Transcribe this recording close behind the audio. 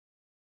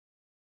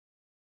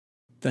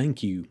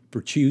Thank you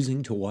for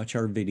choosing to watch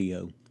our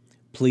video.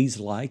 Please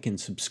like and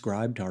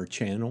subscribe to our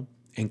channel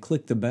and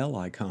click the bell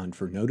icon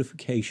for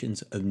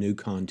notifications of new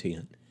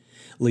content.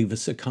 Leave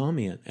us a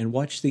comment and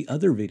watch the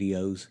other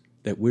videos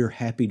that we're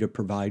happy to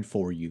provide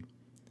for you.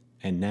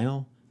 And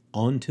now,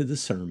 on to the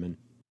sermon.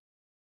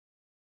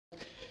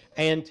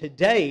 And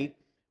today,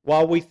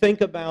 while we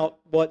think about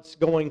what's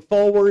going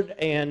forward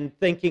and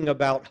thinking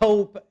about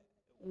hope,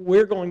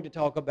 we're going to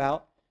talk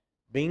about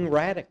being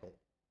radical.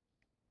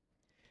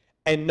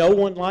 And no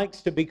one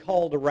likes to be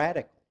called a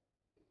radical.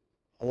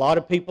 A lot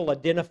of people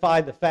identify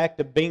the fact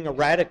of being a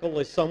radical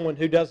as someone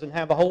who doesn't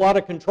have a whole lot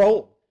of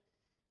control,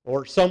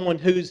 or someone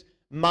who's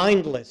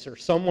mindless, or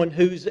someone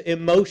who's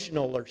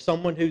emotional, or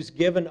someone who's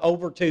given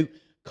over to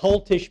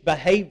cultish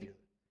behavior.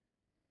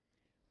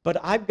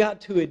 But I've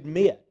got to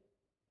admit,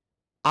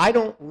 I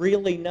don't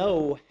really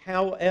know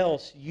how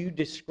else you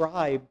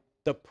describe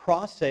the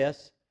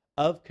process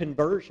of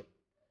conversion.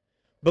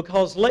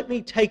 Because let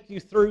me take you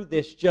through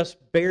this just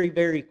very,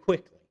 very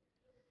quickly.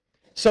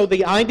 So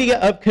the idea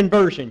of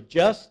conversion,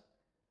 just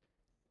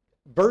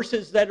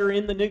verses that are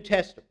in the New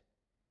Testament.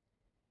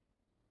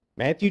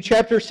 Matthew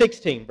chapter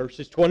 16,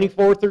 verses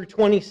 24 through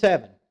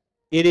 27.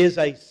 It is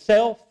a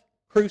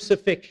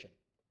self-crucifixion.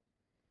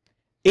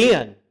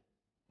 In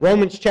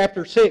Romans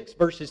chapter 6,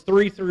 verses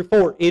 3 through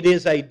 4, it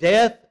is a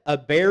death, a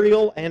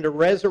burial, and a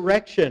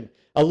resurrection.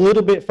 A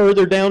little bit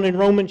further down in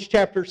Romans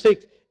chapter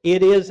 6,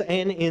 it is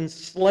an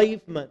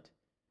enslavement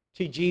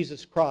to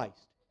Jesus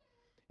Christ.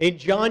 In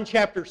John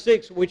chapter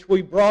 6, which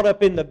we brought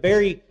up in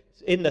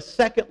the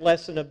second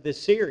lesson of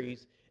this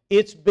series,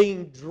 it's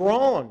being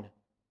drawn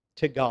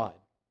to God.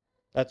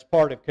 That's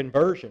part of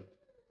conversion.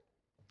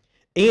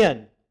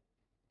 In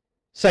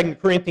 2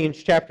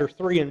 Corinthians chapter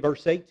 3 and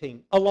verse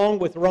 18, along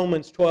with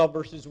Romans 12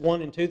 verses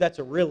 1 and 2, that's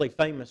a really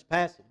famous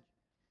passage.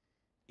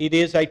 It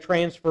is a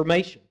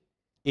transformation.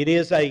 It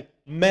is a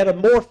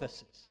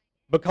metamorphosis,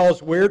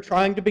 because we're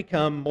trying to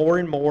become more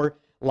and more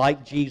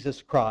like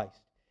Jesus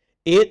Christ.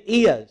 It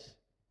is,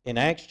 in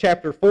Acts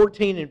chapter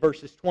 14 and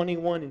verses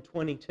 21 and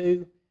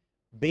 22,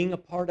 being a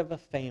part of a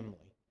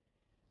family.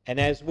 And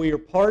as we are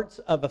parts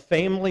of a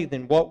family,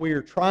 then what we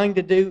are trying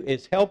to do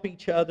is help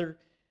each other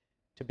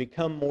to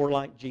become more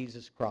like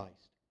Jesus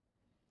Christ.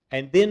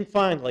 And then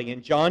finally,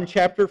 in John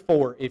chapter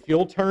 4, if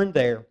you'll turn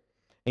there,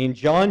 in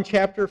John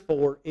chapter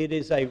 4, it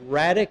is a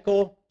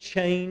radical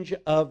change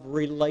of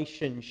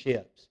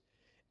relationships.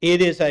 It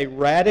is a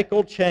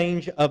radical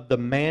change of the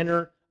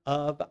manner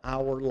of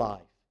our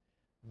life.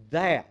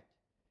 That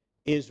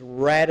is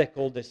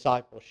radical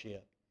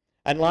discipleship.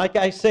 And like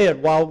I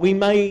said, while we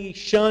may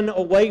shun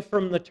away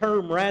from the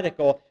term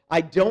radical,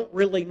 I don't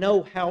really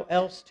know how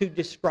else to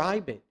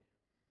describe it.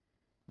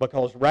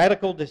 Because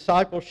radical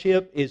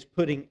discipleship is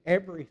putting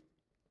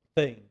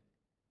everything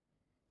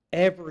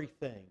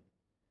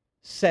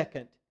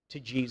second to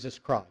Jesus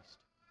Christ.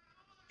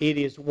 It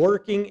is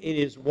working, it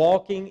is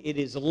walking, it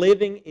is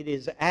living, it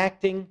is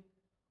acting,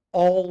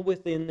 all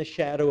within the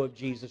shadow of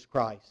Jesus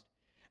Christ.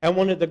 And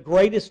one of the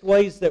greatest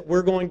ways that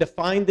we're going to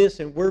find this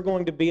and we're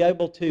going to be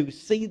able to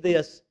see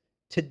this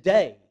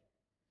today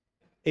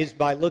is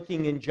by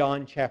looking in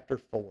John chapter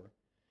 4.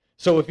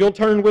 So if you'll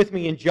turn with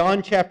me in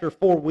John chapter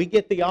 4, we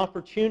get the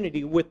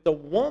opportunity with the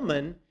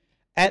woman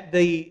at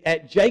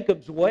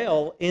Jacob's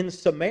well in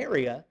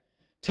Samaria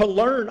to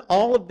learn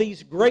all of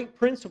these great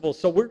principles.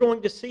 So we're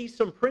going to see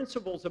some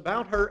principles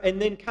about her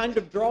and then kind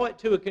of draw it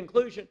to a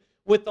conclusion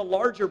with the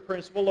larger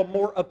principle, a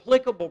more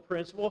applicable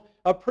principle,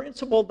 a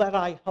principle that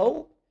I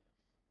hope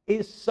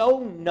is so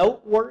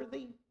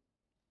noteworthy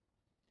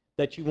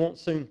that you won't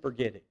soon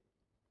forget it.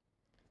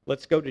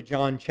 Let's go to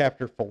John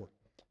chapter 4.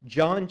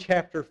 John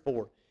chapter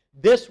 4.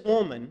 This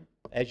woman,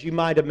 as you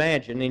might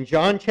imagine, in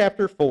John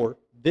chapter 4,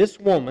 this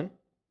woman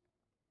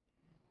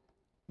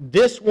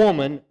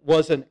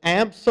was an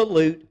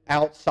absolute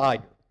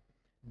outsider.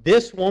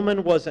 This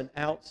woman was an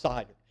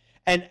outsider.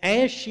 And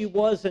as she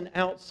was an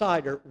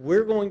outsider,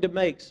 we're going to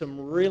make some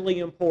really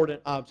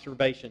important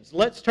observations.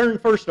 Let's turn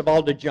first of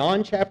all to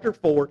John chapter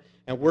 4,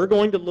 and we're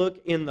going to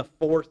look in the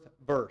 4th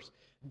verse.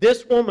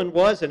 This woman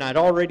was, and I'd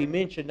already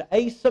mentioned,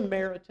 a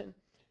Samaritan.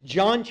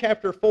 John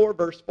chapter 4,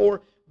 verse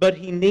 4, but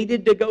he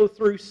needed to go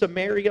through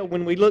Samaria.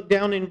 When we look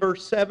down in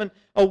verse 7,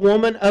 a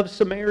woman of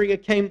Samaria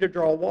came to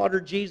draw water.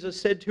 Jesus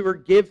said to her,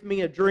 "Give me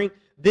a drink."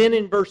 Then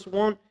in verse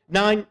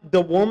 9,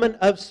 the woman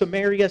of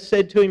Samaria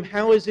said to him,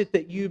 "How is it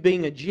that you,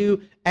 being a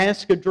Jew,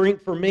 ask a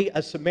drink for me,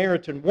 a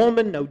Samaritan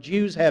woman? No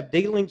Jews have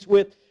dealings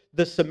with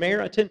the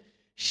Samaritan."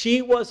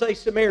 She was a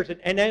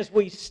Samaritan. And as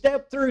we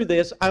step through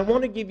this, I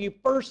want to give you,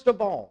 first of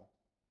all,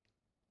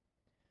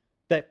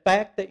 the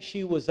fact that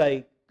she was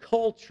a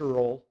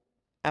cultural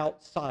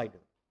outsider.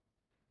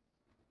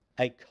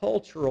 A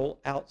cultural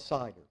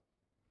outsider.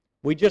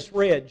 We just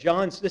read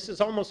this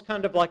is almost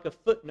kind of like a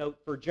footnote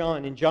for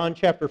John in John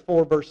chapter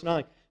 4, verse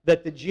 9,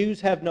 that the Jews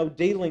have no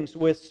dealings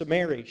with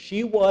Samaria.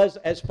 She was,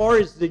 as far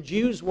as the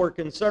Jews were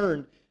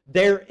concerned,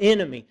 their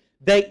enemy.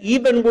 They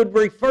even would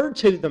refer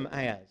to them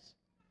as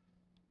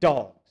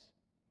dogs.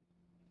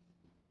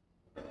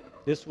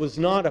 This was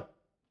not a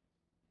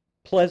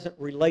pleasant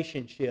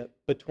relationship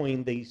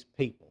between these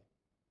people.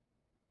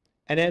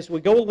 And as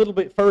we go a little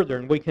bit further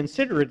and we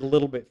consider it a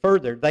little bit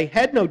further, they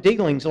had no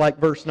dealings, like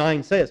verse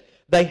 9 says.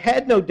 They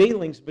had no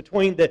dealings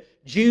between the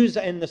Jews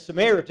and the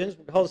Samaritans,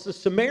 because the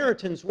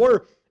Samaritans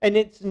were, and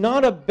it's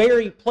not a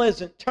very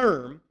pleasant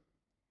term,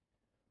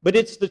 but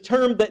it's the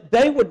term that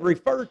they would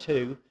refer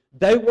to,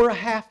 they were a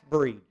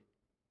half-breed.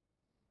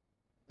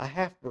 A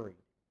half-breed.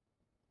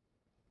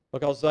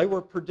 Because they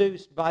were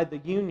produced by the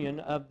union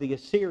of the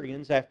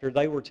Assyrians after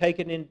they were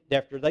taken in,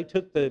 after they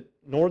took the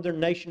northern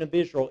nation of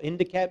Israel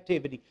into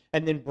captivity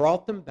and then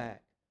brought them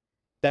back.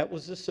 That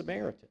was the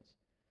Samaritans.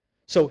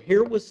 So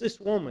here was this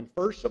woman,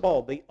 first of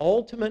all, the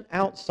ultimate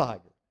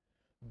outsider,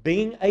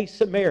 being a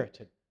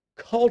Samaritan,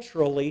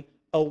 culturally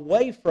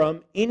away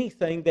from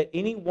anything that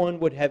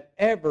anyone would have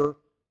ever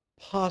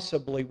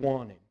possibly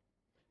wanted.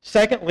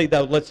 Secondly,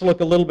 though, let's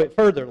look a little bit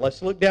further.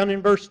 Let's look down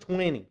in verse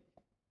 20.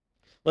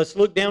 Let's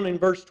look down in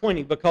verse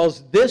 20,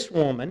 because this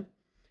woman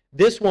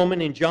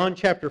in John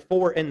chapter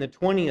 4 and the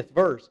 20th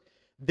verse,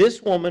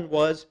 this woman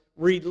was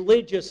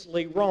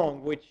religiously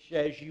wrong, which,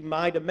 as you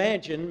might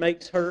imagine,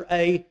 makes her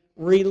a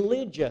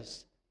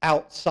religious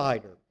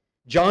outsider.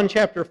 John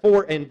chapter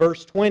 4 and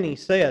verse 20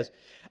 says,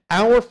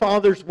 "Our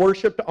fathers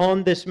worshipped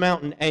on this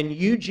mountain, and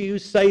you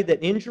Jews say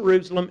that in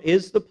Jerusalem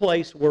is the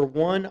place where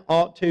one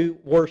ought to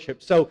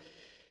worship." So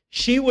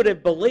she would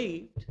have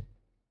believed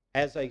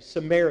as a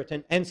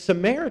Samaritan, and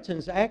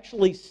Samaritans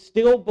actually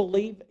still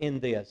believe in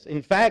this.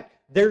 In fact,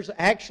 there's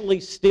actually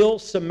still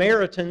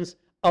Samaritans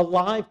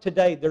alive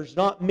today. There's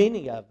not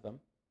many of them.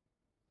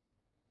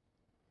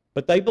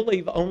 But they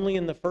believe only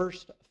in the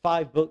first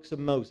 5 books of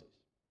Moses.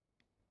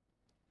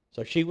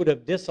 So she would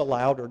have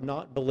disallowed or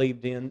not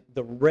believed in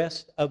the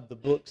rest of the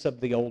books of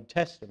the Old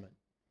Testament.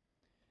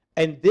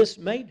 And this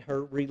made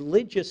her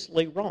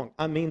religiously wrong.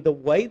 I mean, the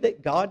way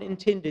that God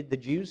intended the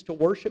Jews to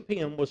worship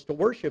Him was to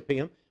worship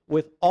Him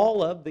with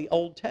all of the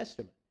Old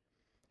Testament.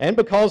 And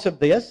because of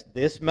this,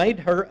 this made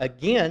her,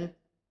 again,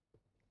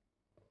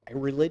 a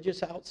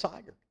religious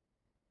outsider.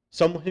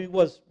 Someone who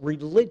was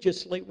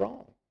religiously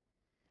wrong.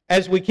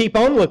 As we keep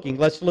on looking,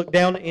 let's look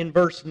down in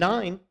verse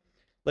 9.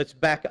 Let's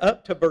back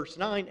up to verse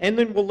 9, and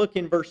then we'll look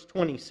in verse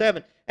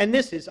 27. And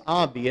this is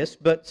obvious,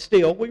 but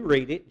still we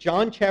read it.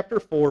 John chapter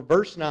 4,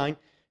 verse 9.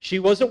 "She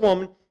was a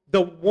woman,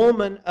 the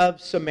woman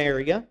of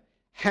Samaria.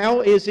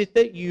 How is it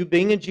that you,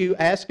 being a Jew,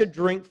 ask a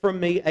drink from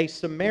me, a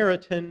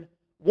Samaritan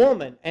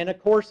woman?" And of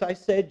course, I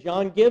said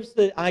John gives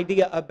the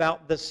idea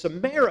about the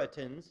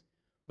Samaritans,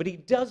 but he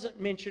doesn't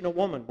mention a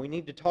woman. We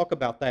need to talk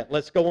about that.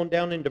 Let's go on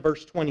down into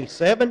verse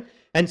 27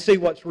 and see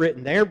what's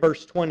written there.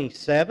 Verse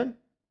 27.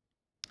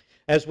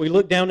 As we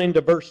look down into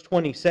verse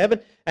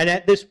 27, "And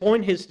at this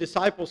point his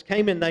disciples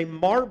came and they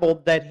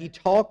marveled that he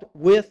talked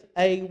with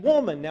a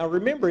woman." Now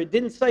remember, it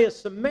didn't say a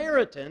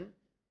Samaritan,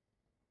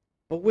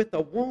 but with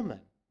a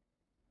woman.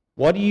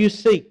 What do you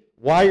see?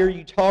 Why are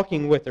you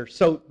talking with her?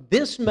 So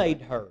this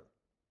made her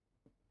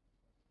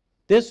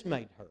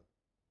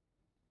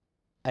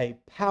a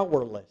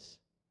powerless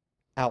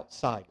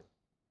outsider.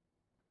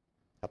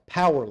 A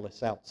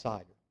powerless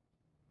outsider.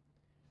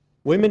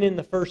 Women in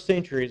the first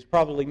century, as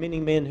probably many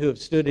men who have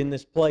stood in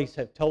this place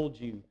have told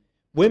you,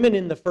 women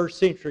in the first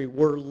century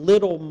were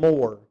little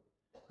more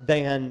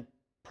than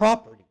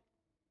property.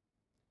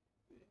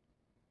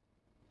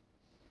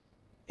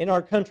 In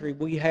our country,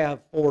 we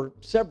have for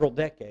several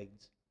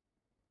decades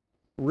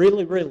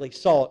really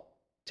sought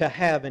to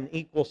have an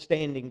equal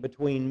standing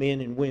between men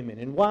and women.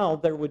 And while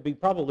there would be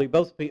probably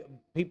both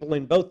people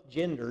in both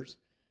genders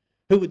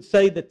who would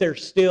say that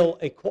there's still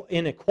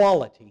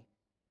inequality,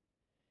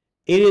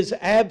 it is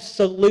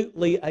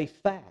absolutely a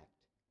fact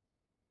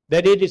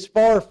that it is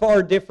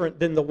far different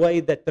than the way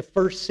that the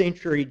first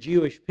century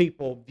Jewish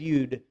people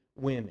viewed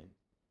women.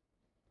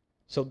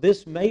 So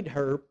this made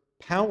her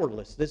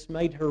powerless. This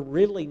made her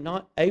really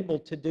not able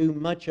to do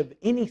much of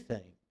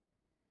anything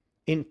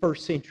in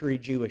first century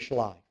Jewish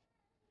life.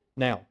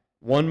 Now,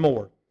 one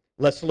more.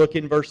 Let's look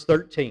in verse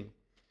 13.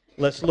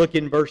 Let's look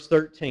in verse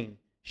 13.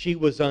 She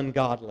was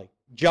ungodly.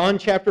 John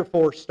chapter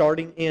 4,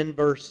 starting in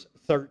verse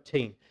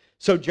 13.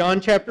 So John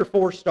chapter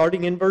 4,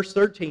 starting in verse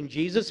 13,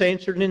 Jesus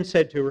answered and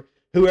said to her,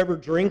 "Whoever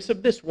drinks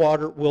of this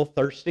water will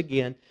thirst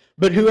again,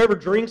 but whoever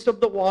drinks of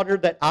the water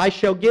that I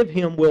shall give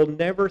him will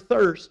never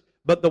thirst,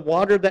 but the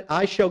water that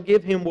I shall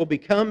give him will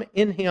become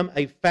in him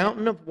a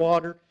fountain of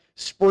water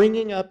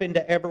springing up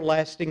into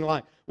everlasting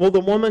life." Well, the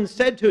woman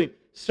said to him,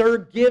 "Sir,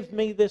 give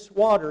me this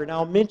water," and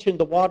I'll mention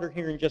the water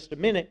here in just a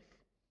minute,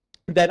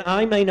 "that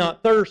I may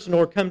not thirst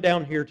nor come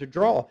down here to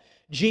draw."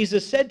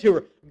 Jesus said to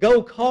her,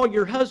 "Go call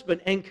your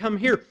husband and come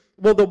here."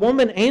 Well, the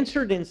woman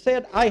answered and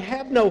said, "I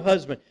have no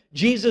husband."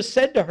 Jesus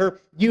said to her,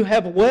 "You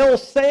have well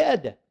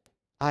said,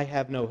 I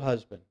have no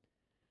husband.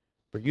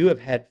 For you have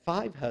had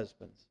 5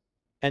 husbands,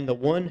 and the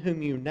one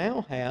whom you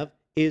now have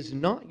is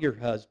not your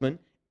husband.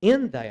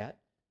 In that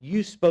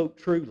you spoke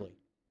truly."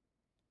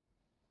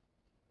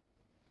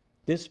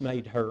 This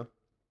made her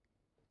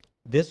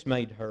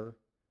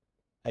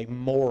a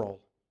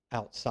moral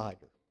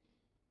outsider.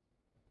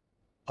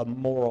 A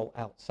moral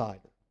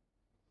outsider.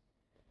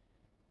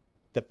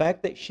 The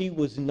fact that she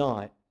was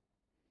not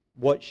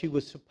what she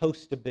was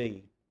supposed to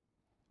be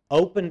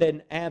opened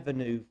an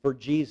avenue for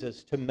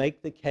Jesus to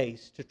make the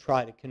case to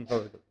try to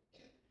convert her.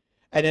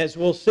 And as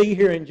we'll see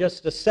here in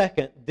just a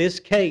second, this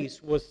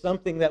case was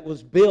something that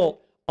was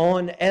built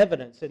on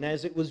evidence. And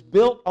as it was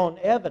built on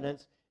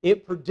evidence,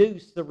 it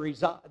produced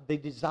the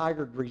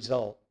desired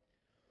result.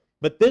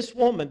 But this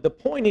woman, the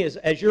point is,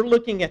 as you're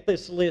looking at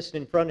this list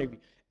in front of you,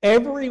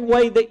 every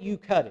way that you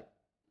cut it,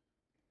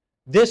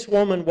 this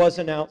woman was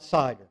an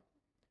outsider.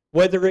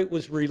 Whether it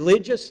was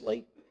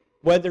religiously,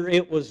 whether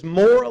it was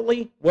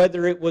morally,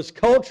 whether it was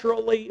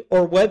culturally,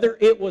 or whether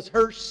it was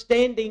her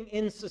standing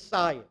in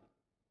society.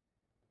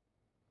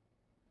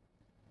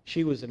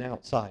 She was an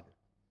outsider.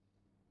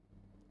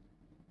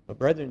 But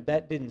brethren,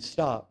 that didn't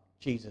stop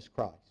Jesus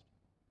Christ.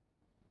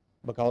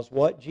 Because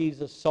what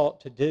Jesus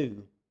sought to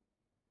do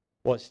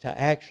was to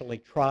actually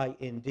try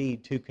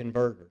indeed to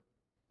convert her.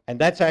 And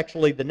that's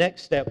actually the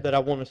next step that I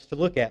want us to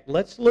look at.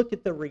 Let's look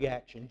at the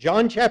reaction.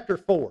 John chapter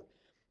 4.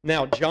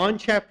 Now, John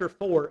chapter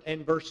 4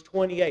 and verse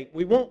 28.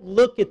 We won't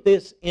look at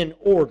this in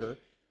order,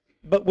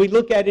 but we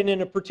look at it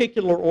in a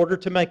particular order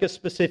to make a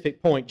specific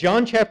point.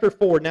 John chapter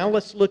 4, now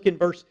let's look in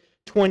verse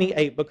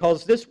 28,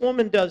 because this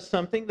woman does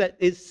something that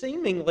is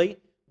seemingly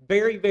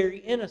very, very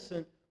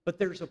innocent, but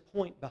there's a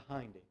point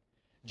behind it.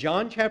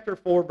 John chapter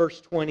 4,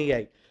 verse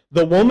 28.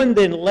 The woman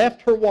then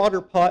left her water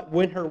pot,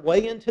 went her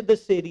way into the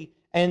city,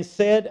 and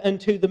said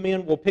unto the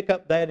men, we'll pick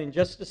up that in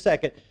just a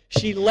second,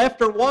 she left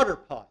her water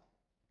pot.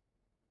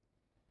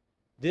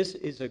 This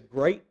is a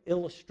great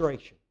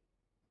illustration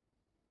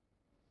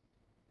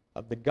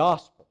of the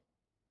gospel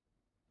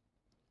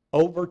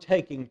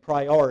overtaking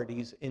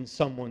priorities in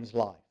someone's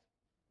life.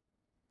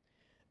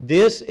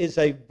 This is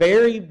a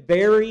very,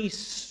 very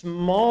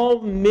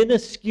small,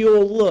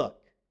 minuscule look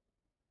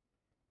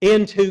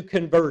into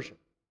conversion.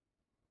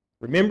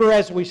 Remember,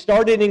 as we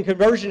started in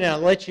conversion, and I'll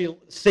let you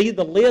see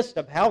the list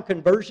of how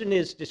conversion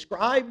is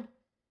described.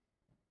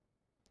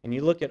 And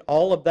you look at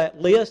all of that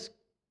list,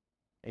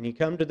 and you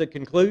come to the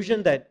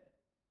conclusion that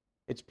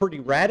it's pretty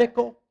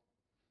radical.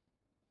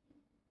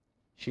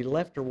 She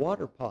left her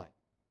water pot.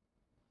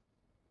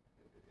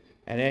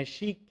 And as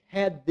she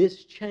had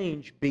this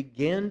change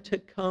begin to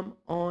come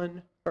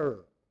on her,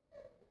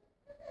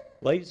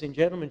 ladies and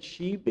gentlemen,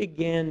 she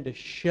began to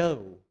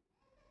show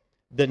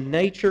the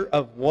nature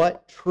of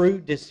what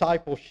true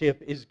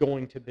discipleship is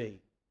going to be.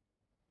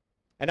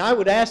 And I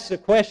would ask the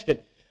question,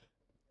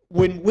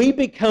 when we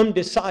become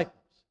disciples,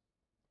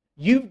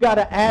 you've got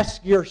to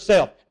ask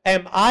yourself,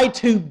 am I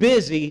too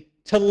busy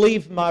to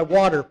leave my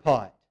water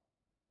pot?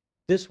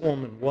 This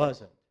woman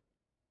wasn't.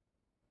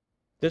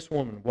 This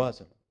woman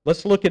wasn't.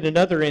 Let's look at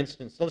another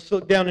instance. Let's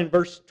look down in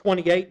verse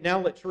 28. Now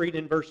let's read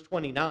in verse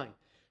 29.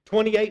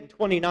 28 and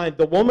 29.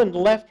 The woman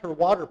left her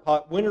water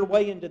pot, went her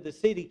way into the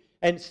city,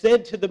 and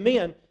said to the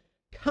men,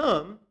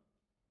 come,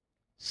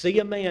 see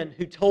a man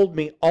who told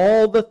me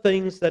all the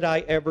things that I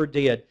ever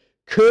did.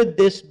 Could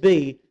this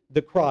be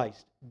the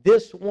Christ?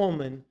 This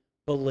woman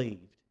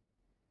believed.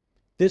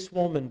 This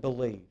woman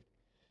believed.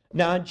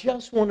 Now, I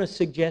just want to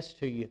suggest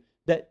to you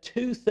that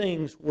two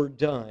things were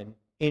done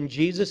in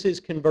Jesus'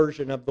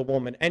 conversion of the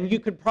woman. And you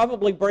could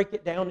probably break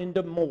it down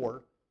into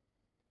more.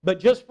 But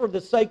just for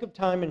the sake of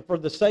time and for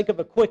the sake of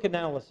a quick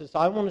analysis,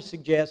 I want to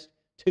suggest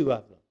two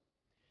of them.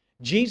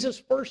 Jesus,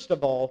 first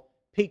of all,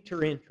 piqued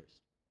her interest.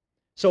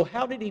 So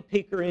how did he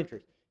pique her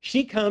interest?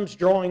 She comes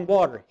drawing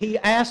water. He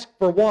asks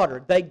for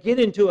water. They get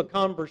into a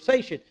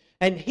conversation.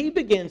 And he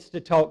begins to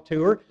talk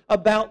to her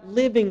about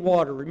living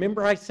water.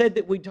 Remember, I said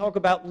that we'd talk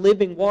about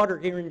living water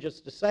here in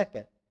just a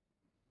second.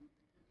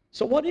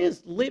 So what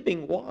is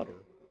living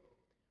water?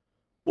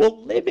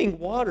 Well, living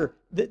water,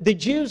 the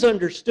Jews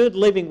understood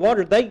living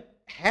water. They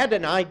had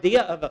an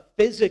idea of a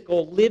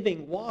physical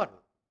living water.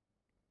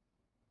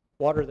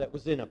 Water that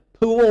was in a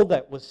pool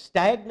that was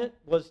stagnant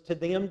was to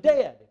them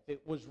dead. If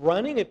it was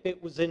running, if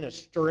it was in a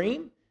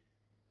stream,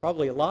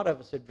 probably a lot of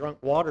us have drunk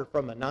water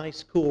from a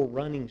nice, cool,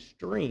 running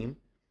stream.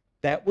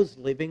 That was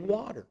living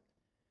water.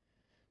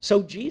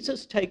 So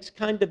Jesus takes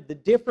kind of the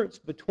difference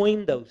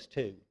between those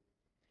two.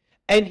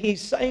 And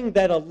he's saying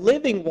that a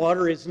living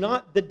water is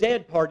not the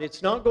dead part.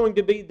 It's not going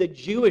to be the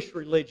Jewish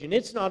religion.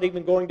 It's not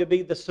even going to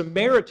be the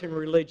Samaritan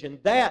religion.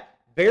 That,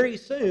 very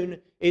soon,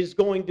 is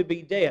going to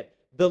be dead.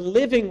 The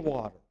living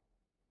water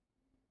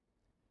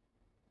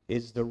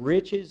is the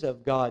riches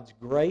of God's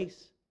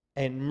grace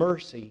and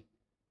mercy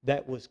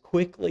that was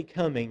quickly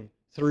coming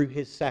through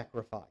his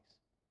sacrifice.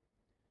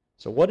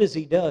 So what does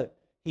he do?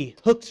 He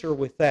hooks her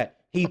with that.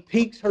 He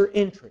piques her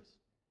interest.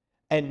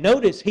 And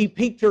notice, he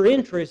piqued her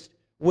interest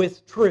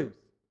with truth.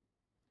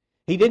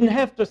 He didn't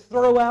have to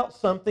throw out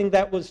something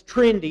that was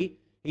trendy.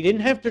 He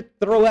didn't have to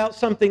throw out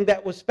something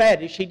that was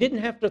faddish. He didn't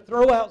have to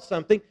throw out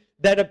something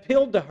that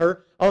appealed to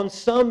her on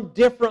some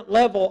different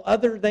level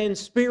other than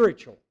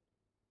spiritual.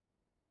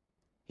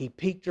 He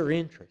piqued her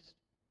interest.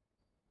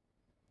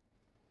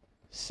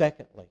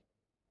 Secondly,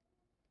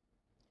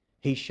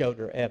 he showed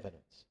her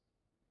evidence.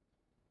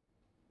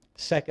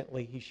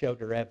 Secondly, he showed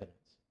her evidence.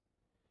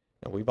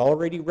 Now, we've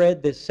already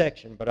read this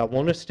section, but I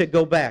want us to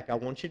go back. I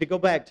want you to go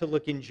back to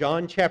look in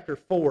John chapter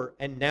 4,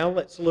 and now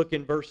let's look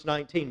in verse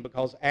 19,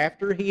 because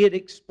after he had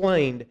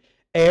explained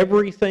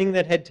everything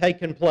that had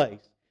taken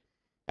place,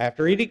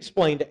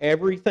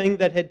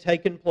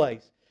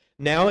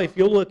 now if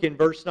you'll look in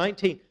verse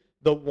 19,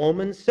 the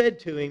woman said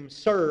to him,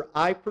 "Sir,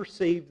 I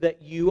perceive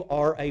that you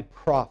are a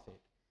prophet."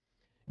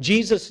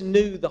 Jesus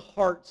knew the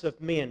hearts of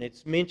men.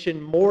 It's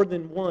mentioned more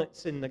than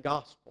once in the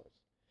Gospels.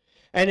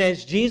 And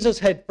as Jesus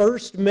had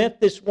first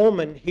met this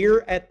woman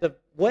here at the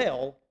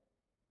well,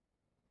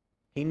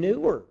 he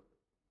knew her.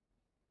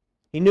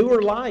 He knew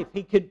her life.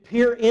 He could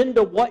peer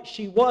into what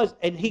she was,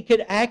 and he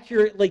could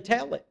accurately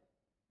tell it.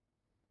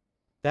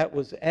 That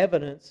was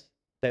evidence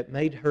that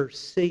made her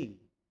see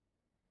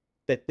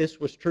that this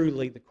was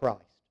truly the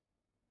Christ.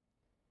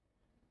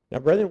 Now,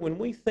 brethren, when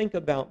we think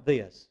about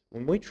this,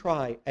 when we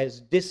try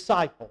as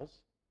disciples,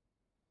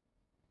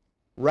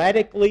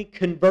 radically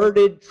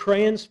converted,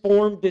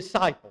 transformed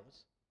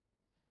disciples,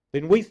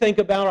 then we think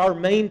about our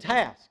main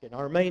task. And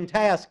our main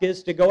task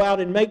is to go out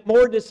and make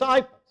more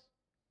disciples.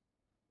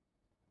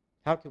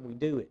 How can we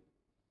do it?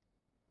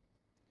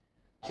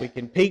 We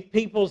can pique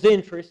people's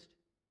interest,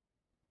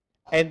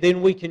 and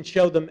then we can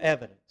show them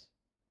evidence.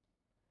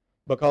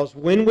 Because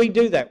when we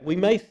do that, we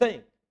may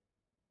think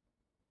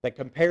that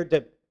compared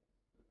to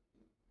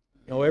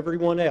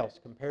everyone else,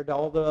 compared to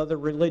all the other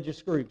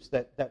religious groups,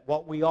 that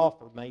what we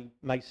offer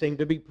may seem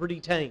to be pretty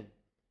tame,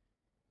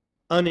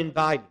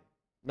 uninviting,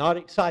 not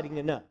exciting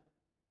enough.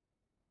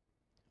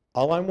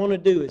 All I want to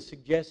do is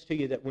suggest to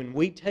you that when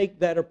we take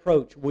that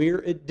approach,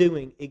 we're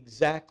doing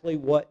exactly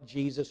what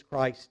Jesus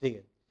Christ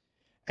did.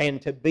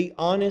 And to be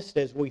honest,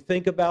 as we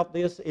think about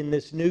this in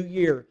this new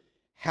year,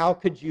 how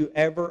could you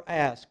ever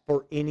ask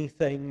for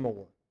anything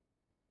more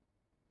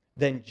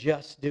than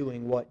just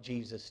doing what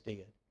Jesus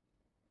did?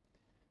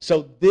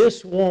 So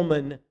this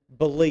woman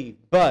believed,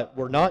 but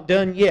we're not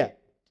done yet.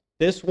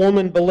 This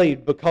woman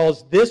believed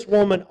because this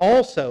woman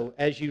also,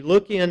 as you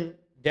look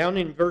down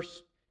in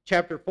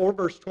chapter 4,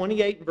 verse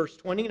 28 and verse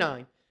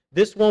 29,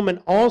 this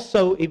woman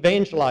also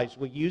evangelized.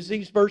 We used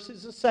these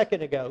verses a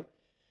second ago.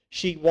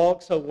 She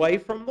walks away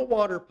from the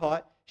water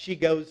pot. She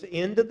goes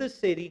into the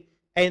city.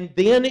 And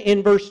then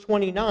in verse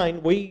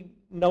 29, we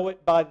know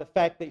it by the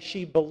fact that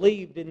she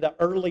believed in the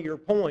earlier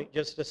point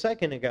just a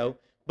second ago.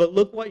 But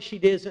look what she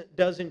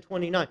does in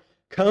 29.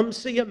 "Come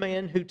see a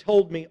man who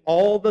told me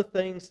all the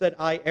things that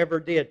I ever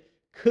did.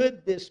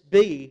 Could this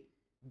be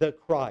the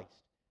Christ?"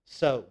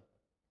 So,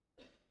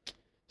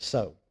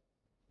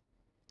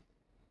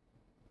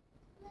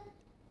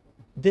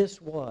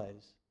 this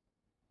was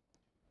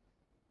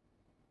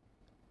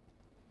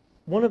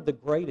one of the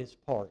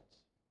greatest parts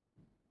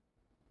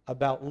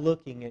about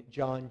looking at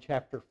John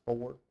chapter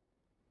 4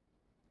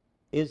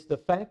 is the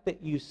fact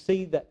that you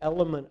see the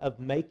element of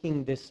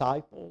making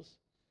disciples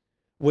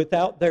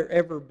without there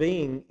ever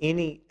being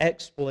any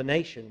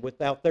explanation,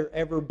 without there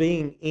ever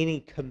being any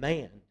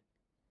command.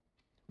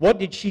 What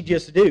did she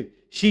just do?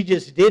 She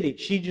just did it.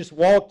 She just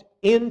walked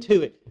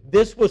into it.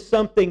 This was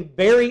something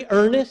very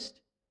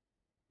earnest,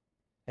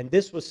 and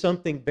this was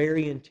something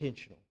very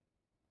intentional.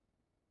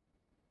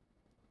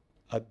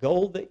 A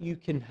goal that you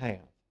can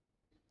have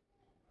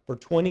for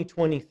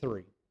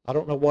 2023. I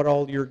don't know what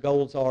all your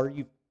goals are.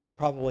 You've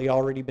probably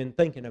already been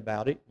thinking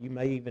about it. You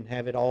may even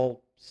have it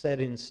all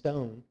set in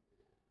stone.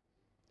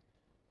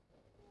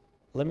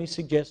 Let me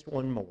suggest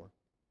one more.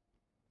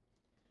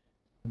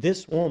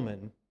 This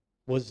woman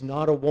was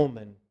not a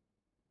woman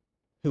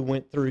who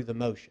went through the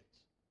motions.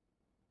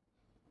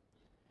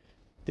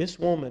 This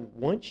woman,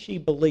 once she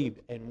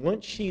believed and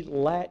once she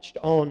latched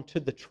on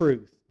to the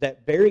truth,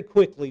 that very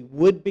quickly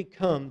would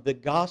become the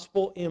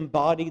gospel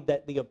embodied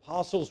that the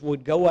apostles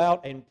would go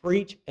out and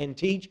preach and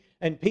teach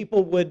and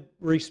people would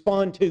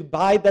respond to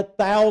by the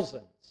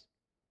thousands.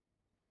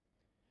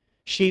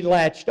 She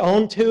latched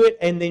onto it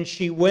and then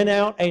she went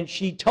out and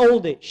she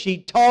told it, she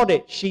taught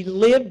it, she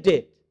lived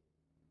it.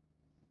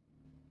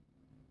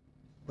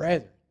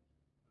 Brethren,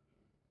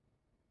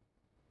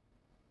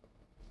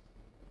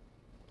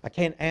 I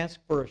can't ask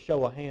for a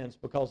show of hands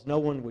because no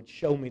one would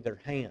show me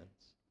their hands.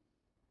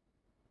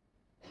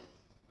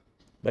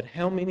 But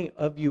how many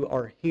of you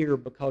are here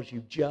because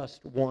you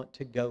just want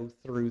to go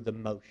through the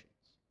motions?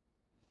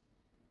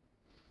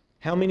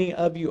 How many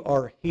of you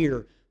are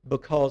here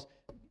because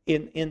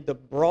in the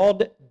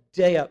broad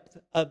depth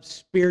of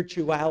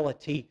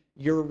spirituality,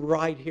 you're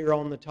right here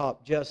on the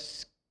top,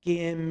 just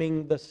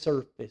skimming the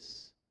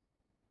surface?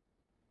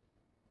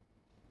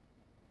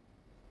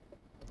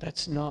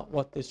 That's not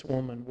what this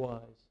woman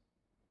was.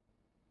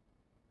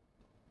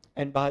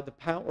 And by the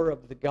power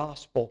of the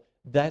gospel,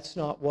 that's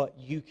not what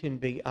you can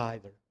be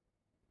either.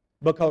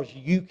 Because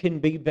you can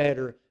be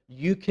better.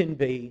 You can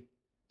be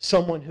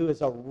someone who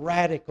is a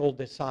radical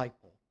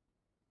disciple.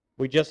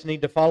 We just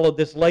need to follow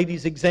this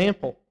lady's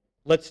example.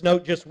 Let's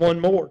note just one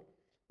more.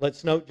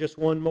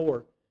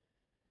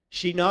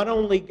 She not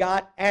only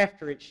got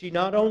after it, she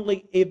not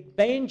only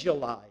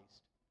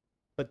evangelized,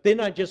 but then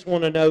I just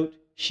want to note,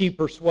 she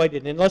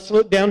persuaded. And let's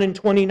look down in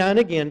 29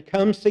 again.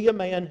 Come see a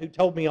man who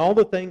told me all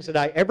the things that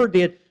I ever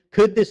did.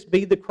 Could this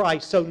be the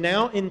Christ? So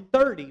now in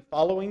 30,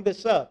 following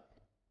this up,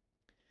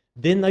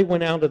 then they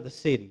went out of the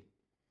city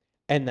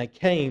and they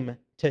came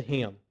to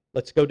him.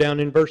 Let's go down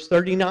in verse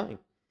 39.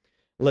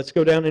 Let's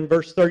go down in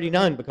verse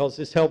 39 because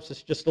this helps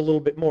us just a little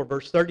bit more.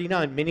 Verse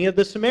 39, many of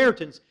the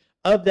Samaritans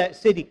of that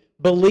city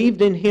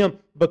believed in him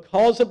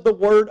because of the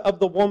word of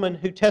the woman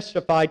who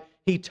testified,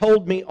 he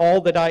told me all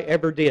that I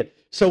ever did.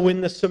 So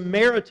when the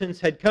Samaritans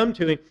had come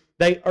to him,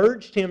 they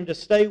urged him to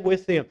stay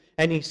with them,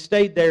 and he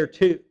stayed there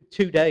 2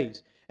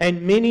 days.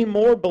 And many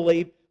more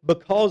believed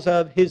because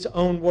of his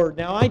own word.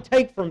 Now I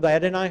take from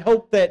that, and I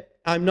hope that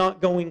I'm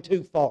not going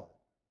too far.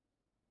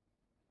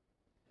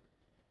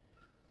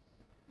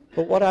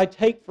 But what I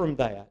take from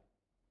that,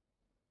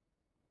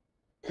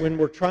 when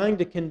we're trying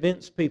to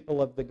convince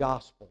people of the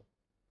gospel,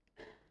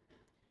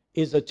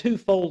 is a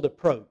twofold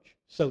approach,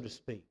 so to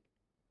speak.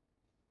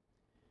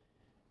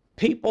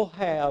 People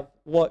have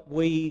what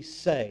we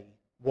say,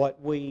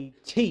 what we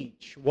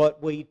teach,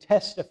 what we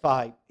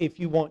testify, if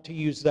you want to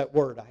use that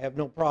word. I have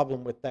no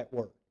problem with that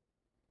word.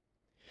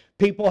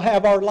 People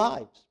have our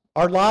lives.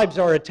 Our lives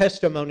are a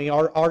testimony.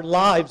 Our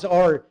lives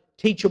are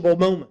teachable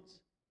moments.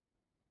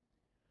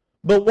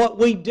 But what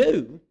we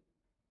do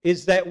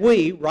is that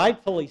we,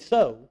 rightfully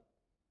so,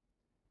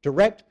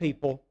 direct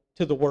people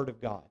to the Word of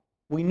God.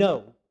 We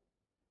know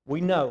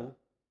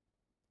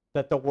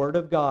that the Word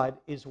of God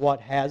is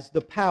what has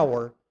the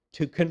power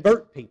to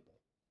convert people.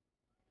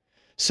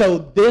 So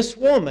this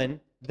woman,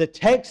 the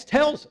text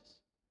tells us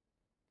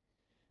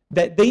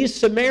that these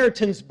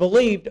Samaritans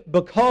believed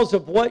because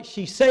of what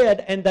she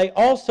said, and they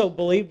also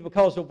believed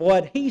because of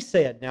what he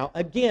said. Now,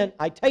 again,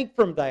 I take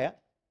from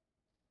that,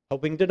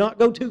 hoping to not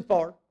go too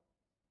far,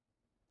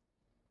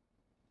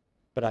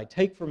 but I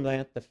take from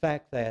that the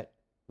fact that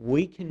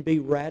we can be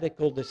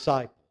radical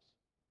disciples.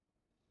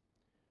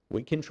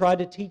 We can try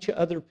to teach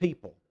other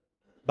people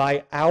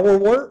by our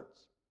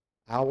words,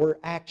 our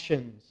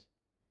actions.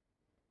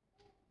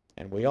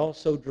 And we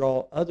also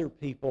draw other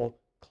people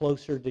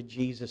closer to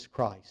Jesus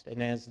Christ.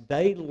 And as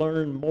they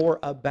learn more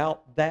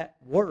about that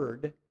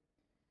word,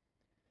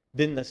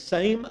 then the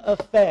same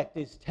effect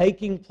is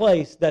taking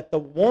place that the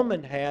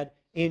woman had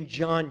in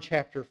John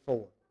chapter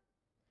 4.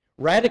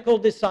 Radical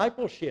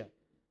discipleship.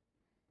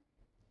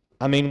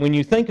 I mean, when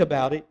you think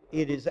about it,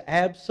 it is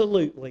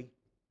absolutely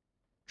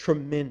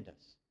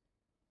tremendous.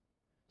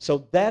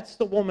 So that's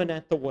the woman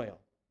at the well.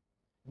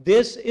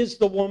 This is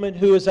the woman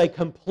who is a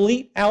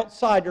complete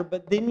outsider,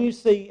 but then you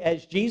see,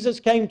 as Jesus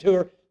came to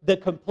her, the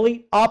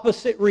complete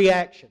opposite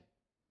reaction.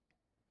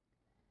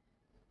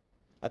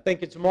 I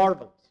think it's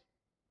marvelous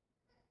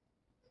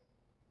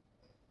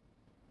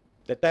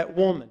that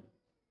woman,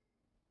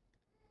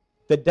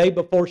 the day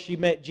before she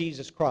met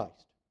Jesus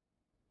Christ,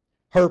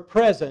 her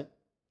present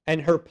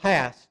and her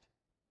past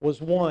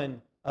was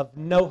one of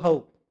no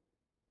hope.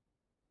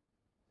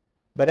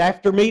 But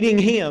after meeting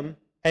Him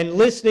and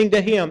listening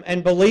to Him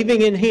and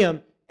believing in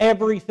Him,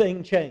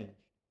 everything changed.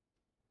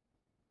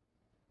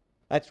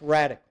 That's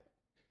radical.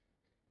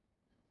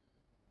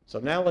 So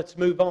now let's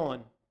move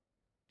on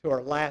to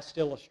our last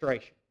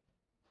illustration.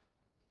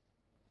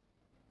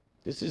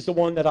 This is the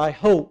one that I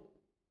hope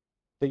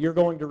that you're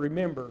going to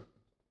remember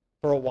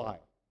for a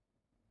while.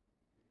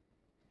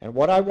 And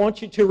what I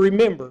want you to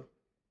remember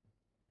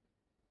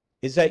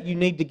is that you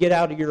need to get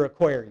out of your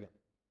aquarium.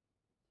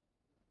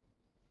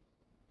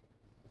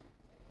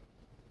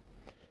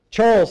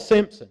 Charles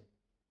Simpson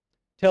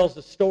tells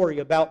a story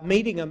about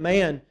meeting a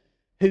man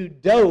who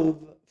dove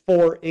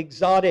for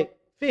exotic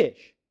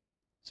fish.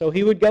 So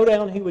he would go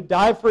down, he would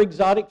dive for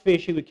exotic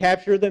fish, he would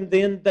capture them,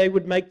 then they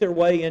would make their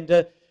way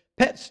into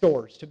pet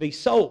stores to be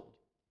sold.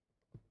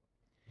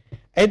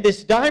 And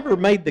this diver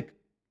made the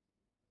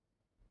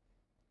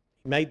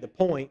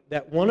point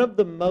that one of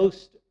the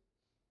most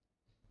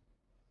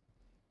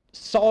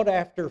sought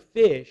after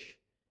fish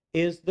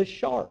is the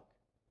shark.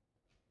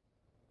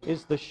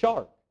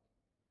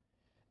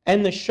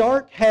 And the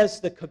shark has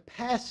the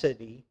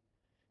capacity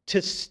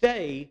to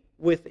stay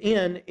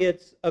within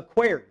its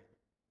aquarium.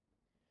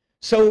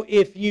 So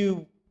if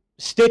you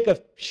stick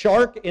a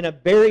shark in a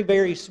very,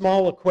 very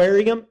small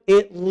aquarium,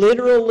 it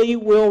literally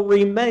will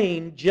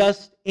remain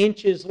just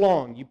inches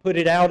long. You put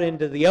it out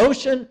into the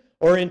ocean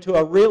or into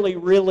a really,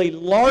 really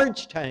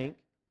large tank,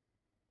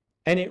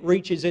 and it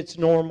reaches its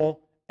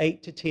normal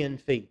 8 to 10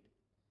 feet.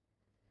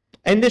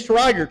 And this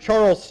writer,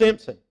 Charles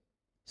Simpson,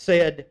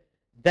 said,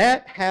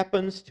 that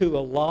happens to a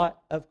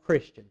lot of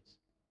Christians.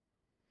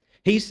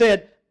 He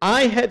said,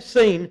 I have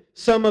seen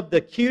some of the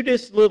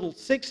cutest little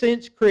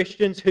 6-inch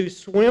Christians who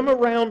swim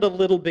around a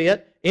little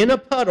bit in a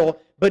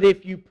puddle, but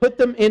if you put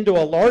them into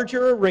a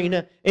larger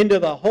arena, into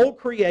the whole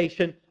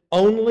creation,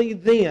 only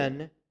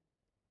then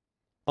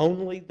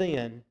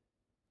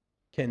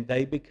can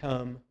they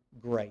become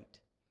great.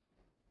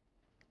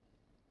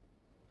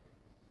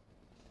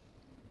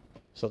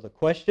 So the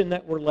question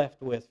that we're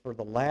left with for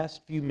the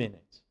last few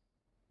minutes,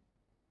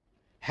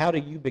 how do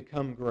you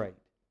become great?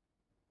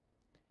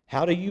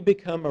 How do you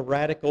become a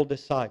radical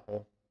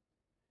disciple?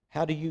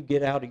 How do you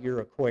get out of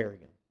your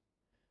aquarium?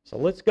 So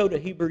let's go to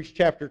Hebrews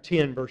chapter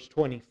 10, verse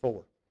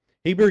 24.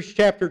 Hebrews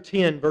chapter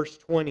 10, verse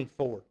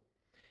 24.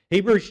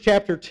 Hebrews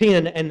chapter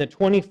 10 and the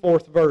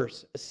 24th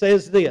verse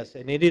says this,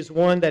 and it is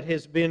one that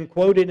has been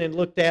quoted and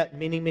looked at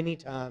many, many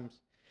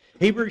times.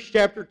 Hebrews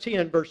chapter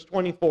 10, verse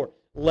 24.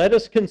 Let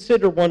us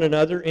consider one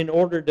another in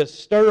order to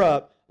stir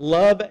up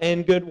love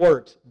and good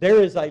works.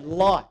 There is a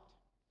lot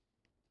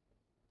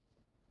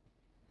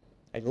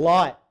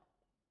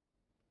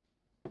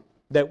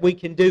that we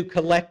can do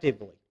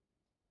collectively.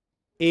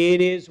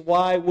 It is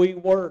why we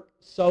work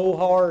so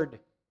hard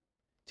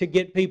to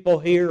get people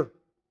here,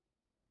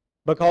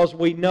 because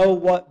we know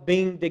what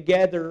being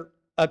together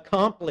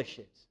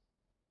accomplishes.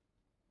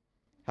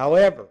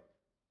 However,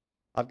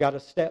 I've got to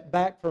step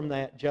back from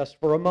that just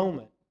for a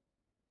moment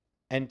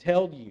and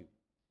tell you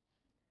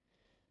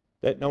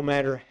that no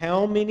matter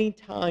how many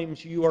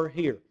times you are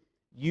here,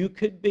 you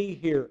could be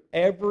here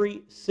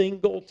every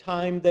single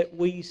time that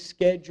we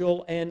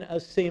schedule an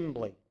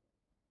assembly.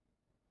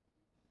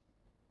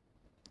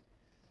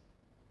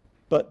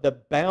 But the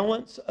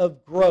balance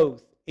of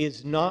growth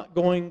is not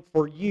going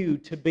for you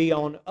to be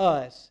on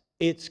us.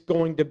 It's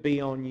going to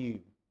be on you.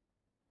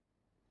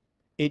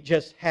 It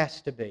just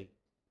has to be.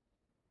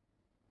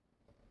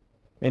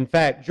 In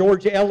fact,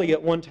 George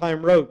Eliot one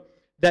time wrote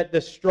that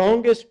the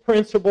strongest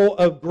principle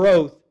of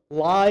growth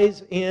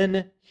lies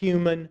in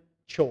human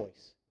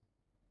choice.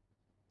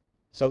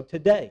 So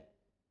today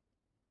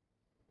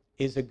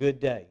is a good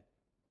day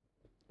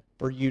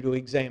for you to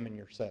examine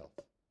yourself.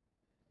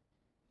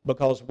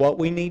 Because what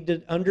we need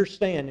to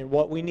understand and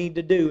what we need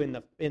to do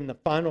in the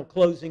final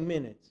closing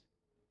minutes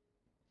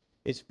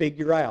is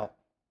figure out,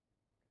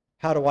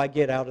 how do I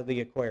get out of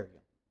the aquarium?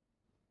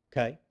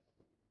 Okay?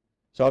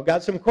 So I've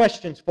got some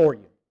questions for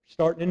you.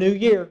 Starting a new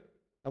year,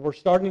 and we're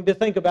starting to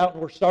think about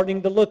and we're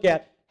starting to look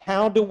at,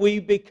 how do we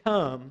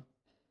become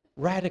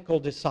radical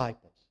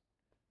disciples?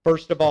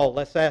 First of all,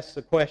 let's ask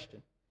the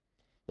question.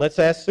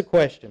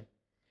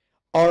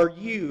 Are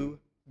you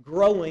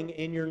growing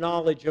in your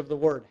knowledge of the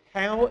Word?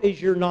 How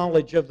is your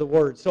knowledge of the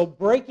Word? So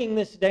breaking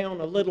this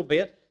down a little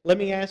bit, let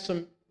me ask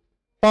some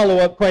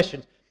follow-up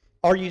questions.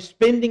 Are you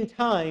spending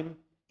time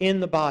in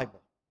the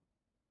Bible?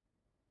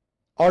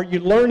 Are you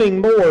learning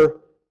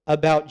more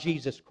about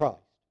Jesus Christ?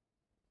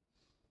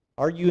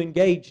 Are you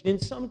engaged in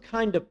some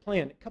kind of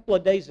plan? A couple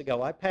of days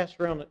ago, I passed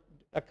around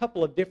a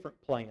couple of different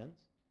plans.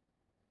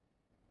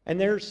 And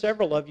there are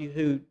several of you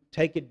who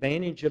take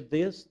advantage of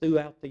this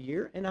throughout the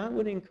year, and I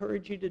would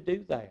encourage you to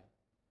do that.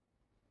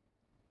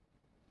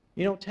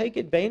 You know, take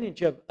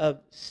advantage of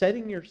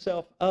setting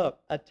yourself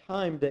up a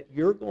time that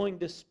you're going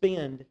to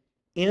spend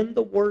in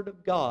the Word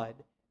of God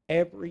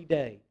every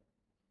day.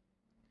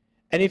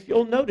 And if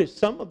you'll notice,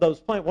 some of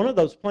those plans, one of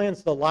those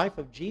plans, the life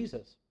of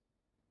Jesus,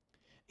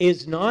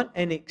 is not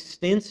an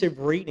extensive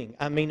reading.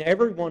 I mean,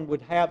 everyone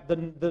would have,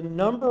 the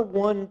number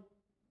one,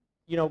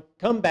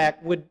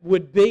 comeback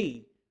would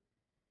be,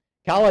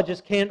 Kyle, I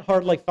just can't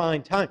hardly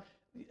find time.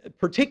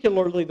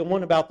 Particularly the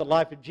one about the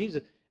life of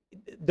Jesus.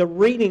 The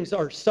readings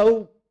are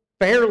so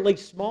fairly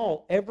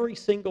small every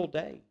single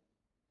day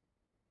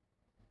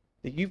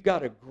that you've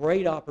got a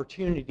great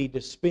opportunity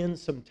to spend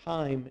some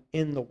time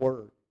in the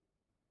Word.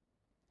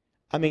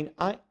 I mean,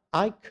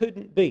 I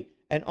couldn't be,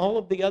 and all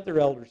of the other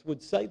elders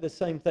would say the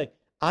same thing,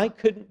 I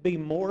couldn't be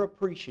more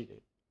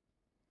appreciative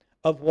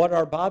of what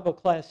our Bible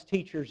class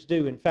teachers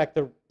do. In fact,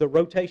 the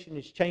rotation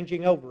is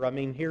changing over,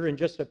 here in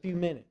just a few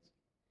minutes.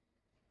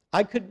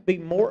 I couldn't be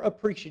more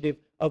appreciative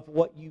of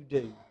what you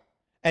do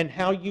and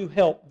how you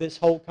help this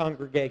whole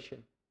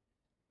congregation.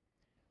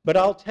 But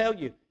I'll tell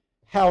you,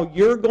 how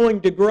you're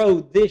going to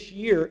grow this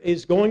year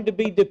is going to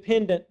be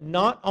dependent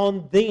not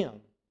on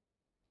them,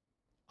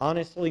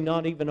 honestly,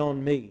 not even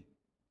on me.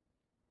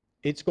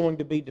 It's going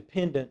to be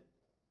dependent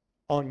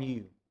on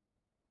you.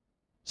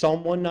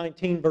 Psalm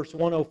 119, verse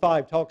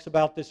 105 talks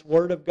about this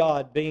Word of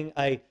God being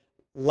a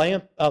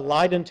lamp, a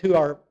light unto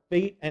our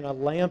feet and a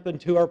lamp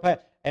unto our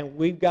path. And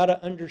we've got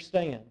to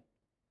understand,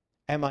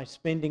 am I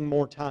spending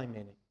more time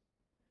in it?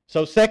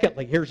 So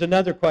secondly, here's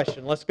another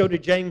question. Let's go to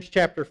James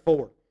chapter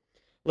 4.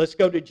 Let's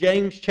go to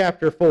James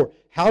chapter 4.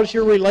 How's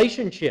your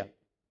relationship?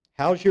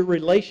 How's your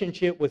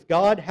relationship with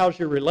God? How's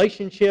your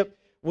relationship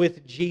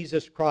with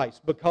Jesus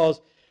Christ?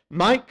 Because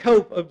Mike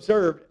Cope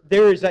observed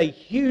there is a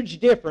huge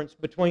difference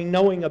between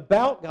knowing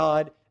about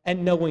God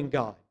and knowing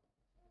God.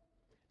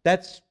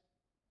 That's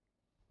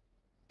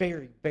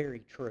very,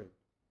 very true.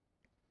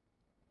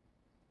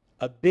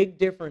 A big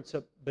difference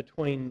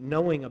between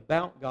knowing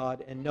about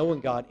God and knowing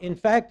God. In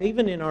fact,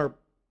 even in our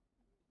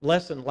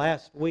lesson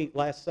last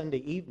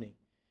Sunday evening,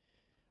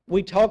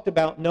 we talked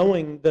about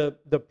knowing the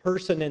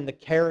person and the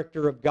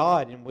character of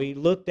God, and we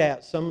looked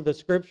at some of the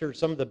scriptures,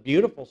 some of the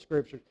beautiful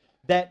scriptures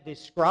that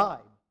describe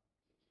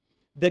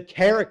the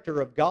character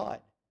of God.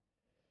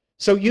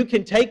 So you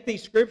can take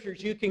these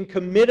scriptures, you can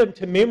commit them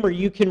to memory,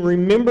 you can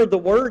remember the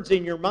words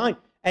in your mind,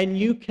 and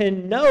you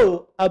can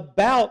know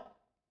about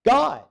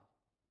God.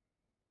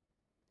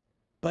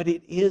 But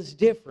it is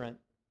different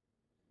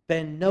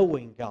than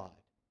knowing God.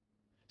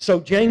 So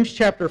James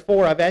chapter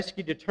 4, I've asked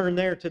you to turn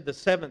there to the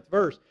 7th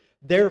verse.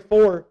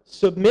 Therefore,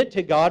 submit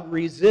to God,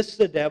 resist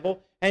the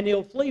devil, and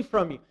he'll flee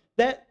from you.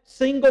 That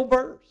single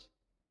verse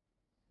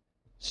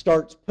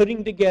starts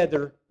putting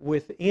together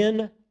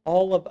within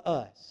all of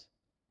us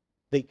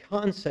the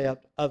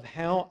concept of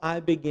how I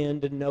begin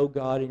to know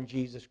God and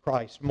Jesus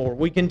Christ more.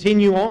 We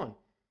continue on.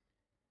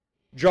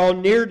 Draw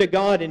near to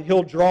God, and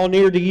He'll draw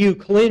near to you.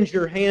 Cleanse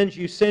your hands,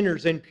 you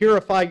sinners, and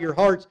purify your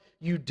hearts,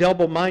 you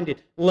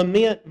double-minded.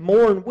 Lament,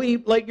 mourn,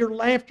 weep. Let your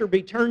laughter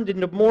be turned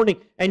into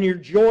mourning, and your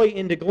joy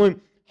into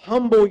gloom.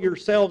 Humble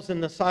yourselves in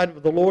the sight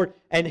of the Lord,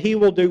 and He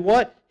will do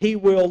what? He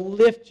will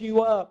lift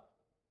you up.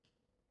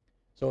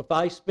 So if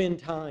I spend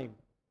time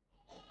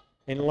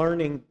in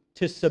learning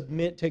to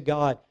submit to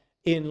God,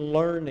 in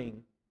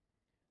learning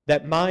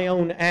that my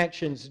own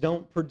actions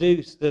don't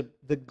produce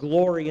the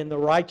glory and the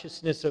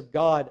righteousness of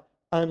God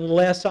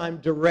unless I'm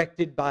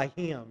directed by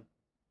Him,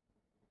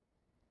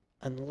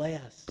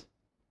 unless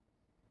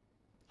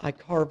I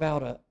carve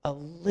out a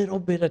little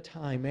bit of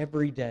time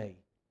every day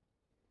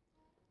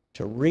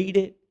to read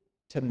it,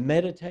 to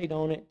meditate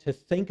on it, to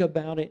think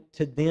about it,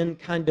 to then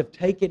kind of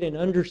take it and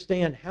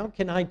understand, how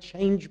can I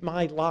change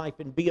my life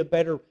and be a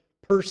better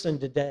person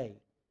today?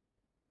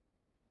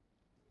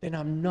 Then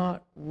I'm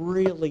not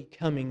really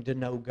coming to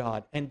know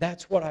God. And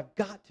that's what I've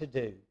got to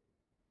do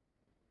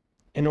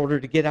in order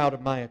to get out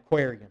of my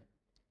aquarium.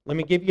 Let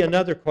me give you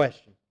another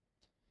question.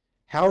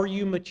 How are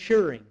you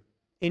maturing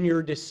in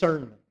your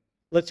discernment?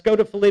 Let's go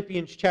to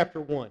Philippians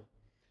chapter 1.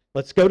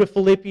 Let's go to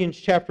Philippians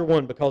chapter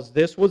 1, because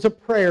this was a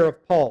prayer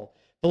of Paul.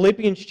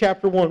 Philippians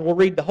chapter 1, we'll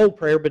read the whole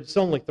prayer, but it's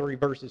only 3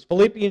 verses.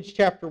 Philippians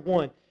chapter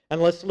 1, and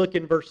let's look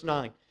in verse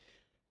 9.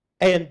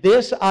 And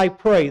this I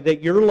pray,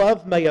 that your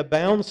love may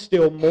abound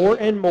still more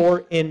and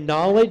more in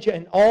knowledge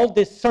and all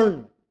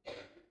discernment.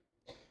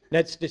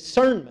 That's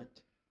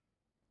discernment.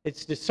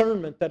 It's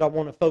discernment that I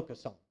want to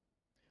focus on.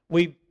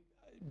 We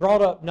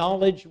brought up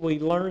knowledge. We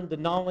learned the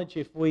knowledge.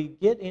 If we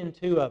get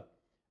into a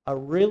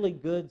really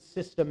good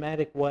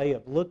systematic way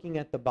of looking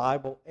at the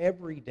Bible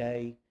every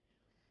day,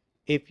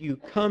 if you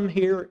come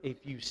here,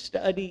 if you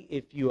study,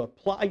 if you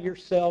apply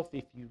yourself,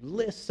 if you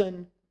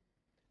listen,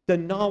 the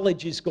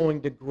knowledge is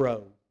going to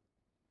grow.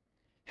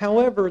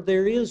 However,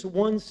 there is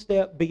one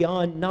step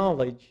beyond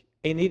knowledge,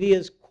 and it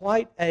is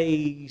quite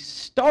a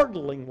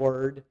startling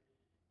word,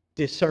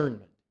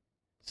 discernment.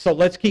 So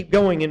let's keep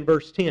going in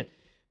verse 10.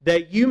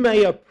 That you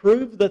may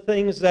approve the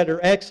things that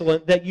are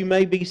excellent, that you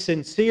may be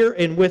sincere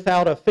and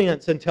without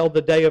offense until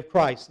the day of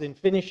Christ. Then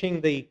finishing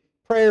the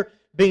prayer,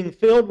 being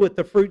filled with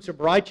the fruits of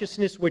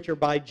righteousness which are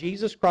by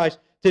Jesus Christ,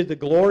 to the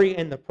glory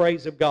and the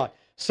praise of God.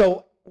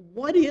 So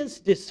what is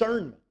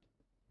discernment?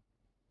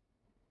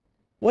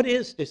 What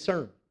is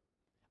discernment?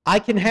 I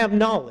can have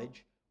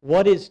knowledge.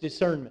 What is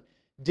discernment?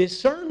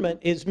 Discernment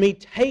is me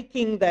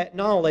taking that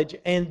knowledge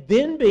and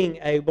then being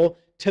able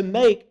to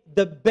make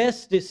the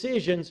best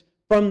decisions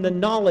from the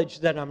knowledge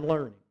that I'm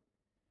learning.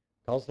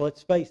 Because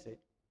let's face it,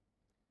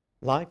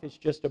 life is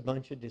just a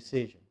bunch of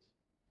decisions.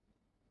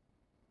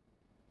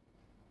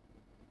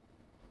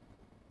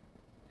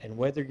 And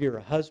whether you're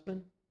a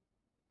husband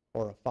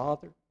or a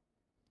father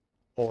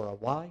or a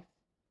wife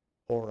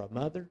or a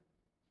mother,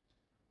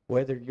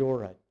 whether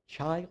you're a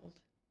child,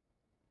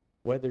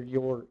 whether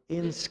you're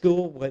in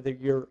school, whether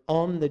you're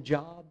on the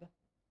job,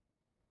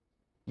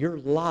 your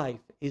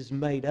life is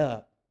made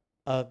up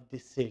of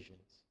decisions.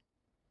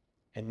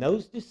 And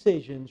those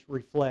decisions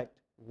reflect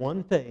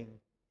one thing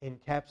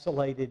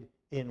encapsulated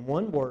in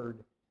one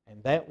word,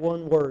 and that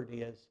one word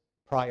is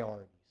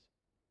priorities.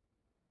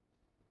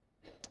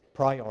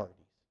 Priorities.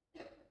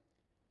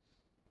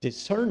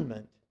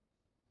 Discernment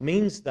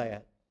means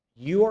that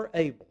you are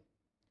able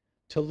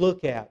to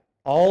look at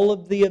all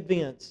of the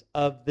events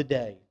of the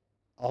day,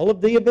 all of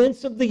the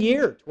events of the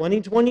year,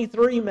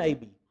 2023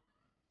 maybe.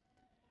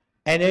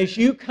 And as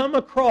you come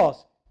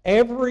across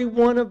every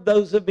one of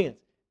those events,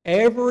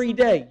 every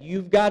day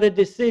you've got a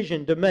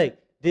decision to make.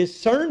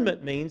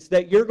 Discernment means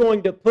that you're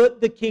going to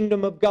put the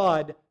kingdom of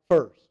God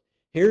first.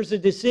 Here's a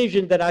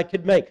decision that I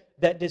could make.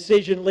 That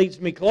decision leads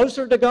me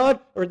closer to God,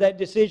 or that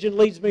decision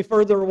leads me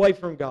further away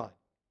from God.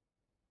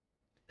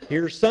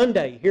 Here's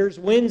Sunday. Here's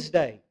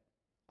Wednesday.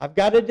 I've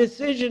got a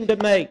decision to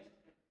make.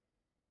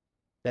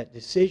 That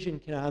decision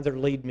can either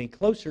lead me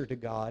closer to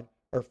God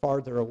or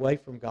farther away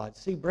from God.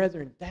 See,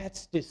 brethren,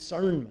 that's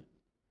discernment.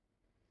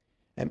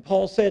 And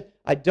Paul said,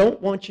 I don't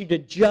want you to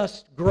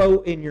just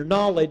grow in your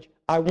knowledge.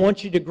 I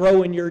want you to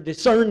grow in your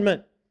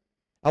discernment.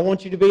 I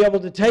want you to be able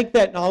to take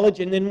that knowledge,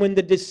 and then when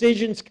the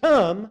decisions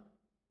come,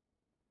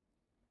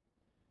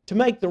 to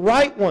make the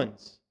right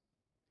ones,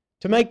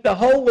 to make the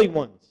holy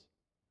ones,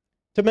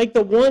 to make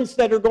the ones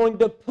that are going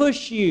to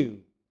push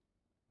you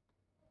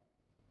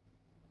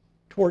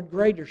toward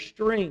greater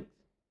strength,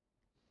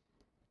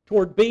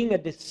 toward being a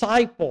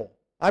disciple.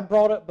 I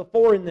brought up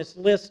before in this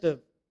list of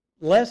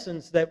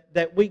lessons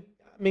that we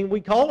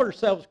call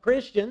ourselves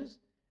Christians,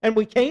 and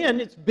we can.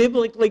 It's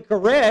biblically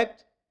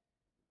correct.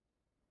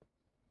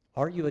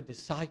 Are you a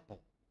disciple?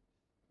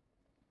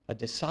 A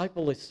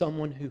disciple is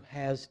someone who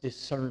has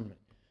discernment.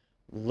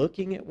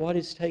 looking at what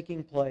is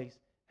taking place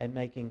and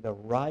making the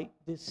right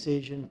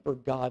decision for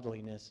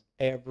godliness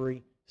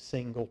every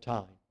single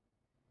time.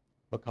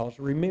 Because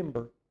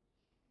remember,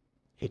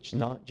 it's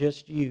not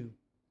just you.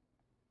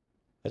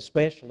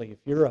 Especially if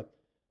you're a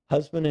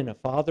husband and a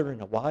father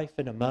and a wife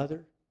and a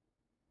mother,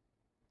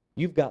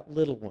 you've got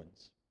little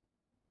ones.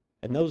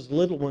 And those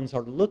little ones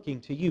are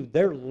looking to you.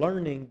 They're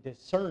learning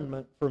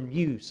discernment from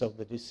you. So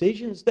the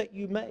decisions that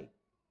you make,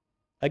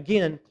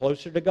 again,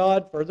 closer to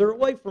God, further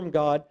away from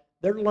God,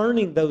 they're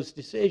learning those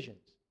decisions.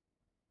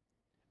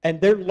 And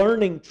they're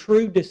learning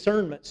true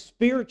discernment,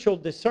 spiritual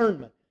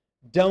discernment.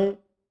 Don't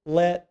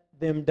let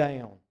them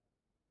down.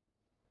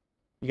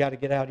 You got to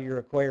get out of your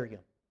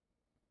aquarium.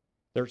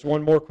 There's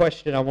one more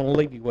question I want to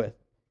leave you with.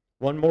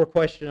 One more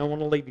question I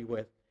want to leave you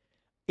with.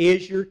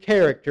 Is your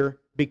character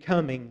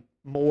becoming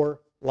more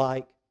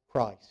like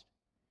Christ?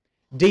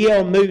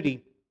 D.L.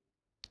 Moody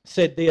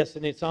said this,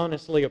 and it's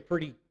honestly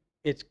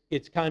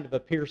it's kind of a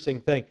piercing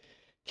thing.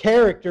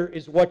 Character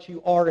is what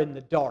you are in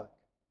the dark.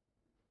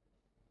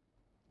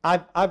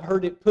 I've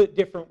heard it put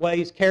different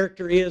ways.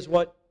 Character is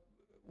what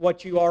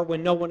you are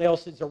when no one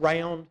else is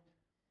around.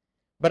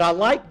 But I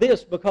like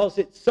this because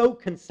it's so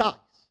concise.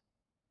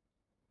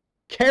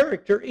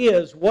 Character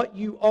is what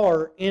you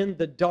are in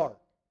the dark.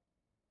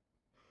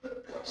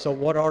 So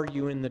what are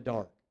you in the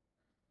dark?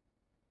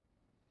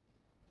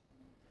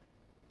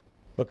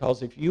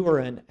 Because if you are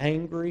an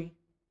angry,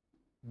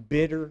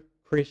 bitter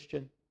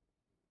Christian,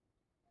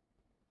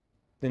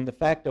 then the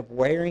fact of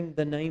wearing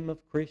the name of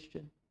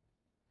Christian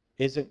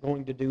isn't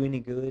going to do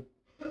any good.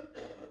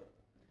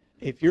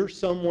 If you're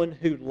someone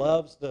who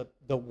loves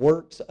the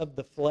works of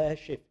the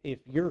flesh, if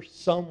you're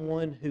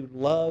someone who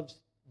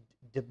loves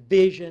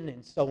division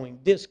and sowing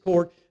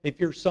discord, if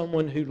you're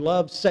someone who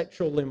loves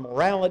sexual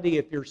immorality,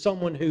 if you're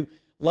someone who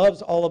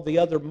loves all of the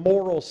other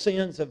moral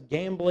sins of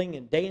gambling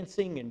and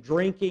dancing and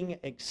drinking,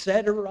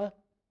 etc.,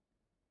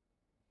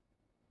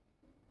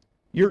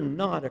 you're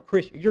not a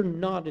Christian. You're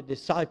not a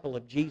disciple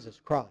of Jesus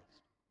Christ.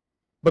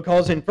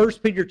 Because in 1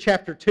 Peter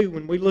chapter 2,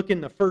 when we look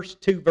in the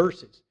first two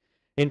verses,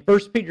 in 1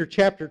 Peter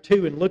chapter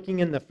 2 and looking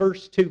in the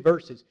first two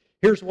verses,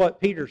 here's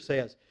what Peter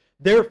says.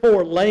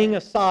 Therefore, laying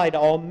aside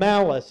all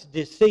malice,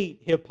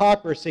 deceit,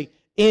 hypocrisy,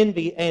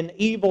 envy, and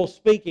evil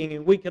speaking,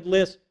 and we could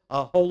list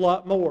a whole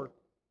lot more.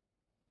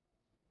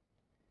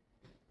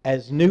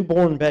 As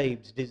newborn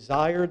babes,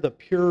 desire the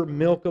pure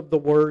milk of the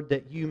word,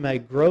 that you may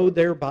grow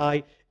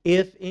thereby,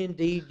 if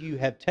indeed you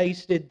have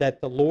tasted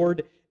that the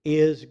Lord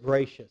is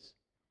gracious.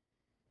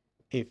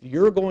 If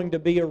you're going to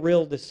be a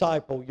real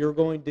disciple, you're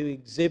going to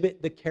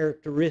exhibit the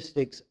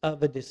characteristics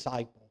of a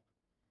disciple.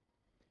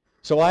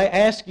 So I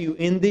ask you,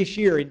 in this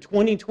year, in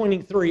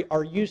 2023,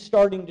 are you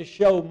starting to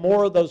show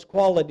more of those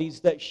qualities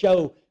that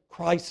show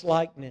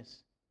Christ-likeness?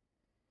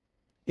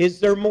 Is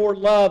there more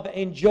love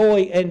and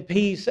joy and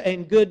peace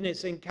and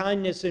goodness and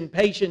kindness and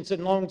patience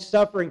and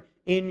long-suffering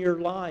in your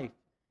life?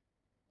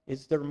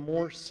 Is there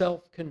more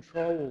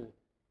self-control?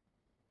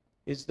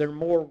 Is there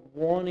more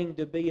wanting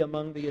to be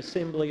among the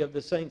assembly of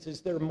the saints?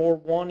 Is there more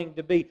wanting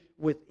to be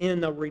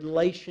within a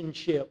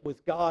relationship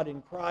with God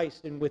and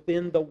Christ and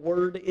within the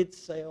Word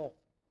itself?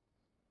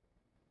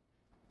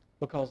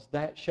 Because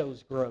that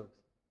shows growth.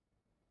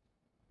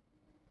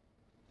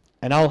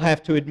 And I'll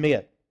have to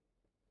admit,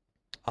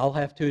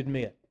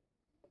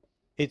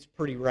 it's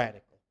pretty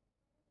radical.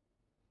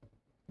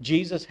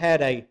 Jesus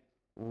had a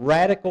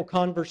radical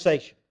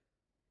conversation.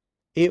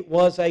 It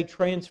was a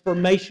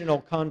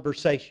transformational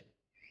conversation.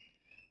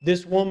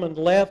 This woman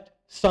left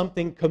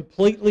something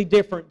completely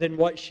different than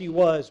what she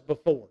was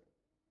before.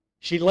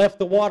 She left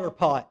the water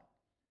pot.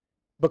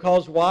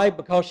 Because why?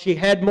 Because she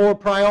had more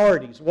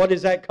priorities. What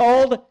is that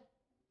called?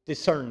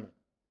 Discernment.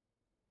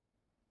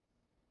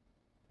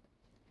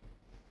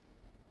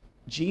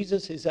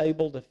 Jesus is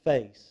able to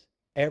face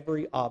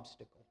every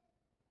obstacle.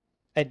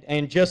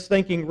 And just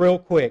thinking real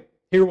quick,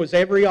 here was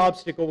every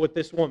obstacle with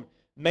this woman.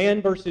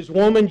 Man versus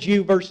woman,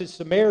 Jew versus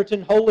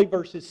Samaritan, holy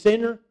versus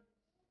sinner.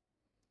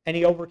 And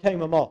He overcame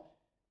them all.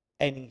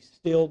 And He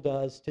still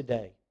does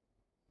today.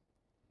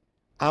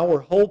 Our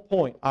whole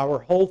point, our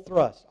whole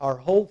thrust, our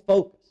whole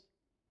focus,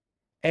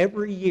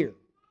 every year,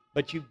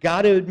 but you've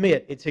got to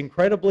admit, it's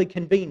incredibly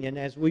convenient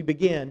as we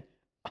begin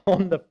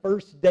on the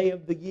first day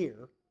of the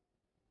year.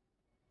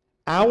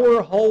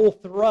 Our whole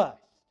thrust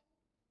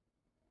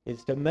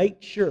is to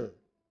make sure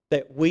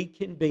that we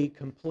can be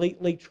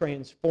completely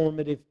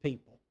transformative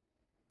people.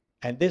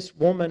 And this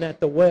woman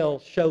at the well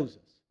shows us.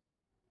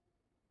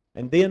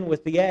 And then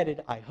with the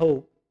added, I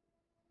hope,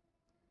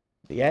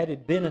 the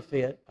added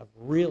benefit of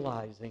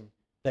realizing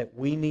that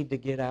we need to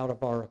get out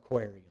of our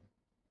aquarium.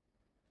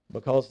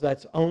 Because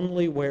that's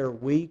only where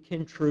we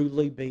can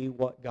truly be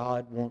what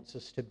God wants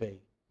us to be.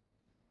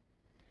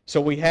 So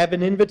we have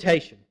an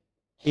invitation.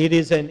 It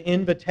is an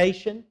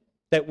invitation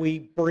that we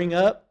bring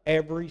up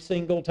every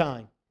single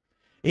time.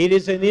 It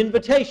is an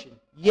invitation,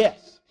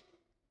 yes,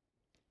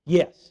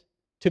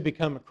 to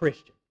become a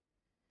Christian.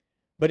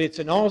 But it's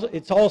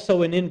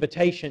also an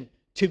invitation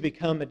to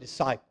become a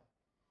disciple.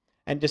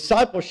 And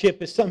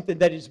discipleship is something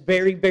that is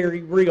very,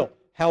 very real.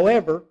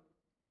 However,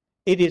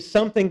 it is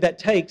something that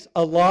takes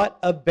a lot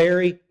of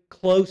very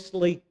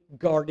closely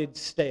guarded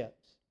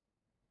steps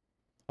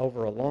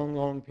over a long,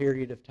 long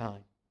period of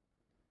time.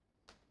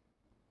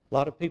 A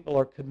lot of people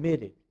are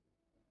committed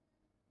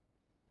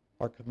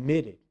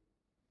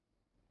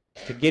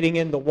to getting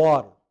in the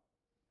water.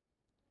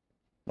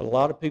 But a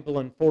lot of people,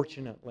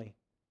 unfortunately,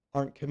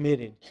 aren't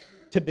committed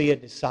to be a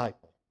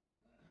disciple.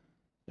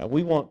 Now,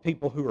 we want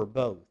people who are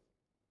both.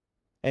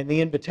 And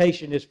the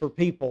invitation is for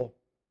people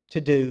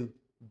to do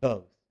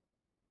both.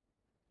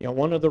 You know,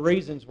 one of the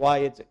reasons why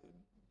it's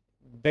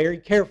very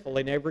careful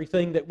in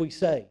everything that we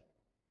say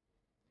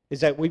is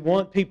that we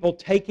want people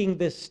taking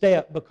this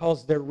step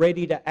because they're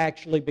ready to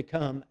actually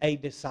become a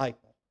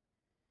disciple.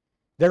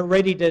 They're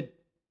ready to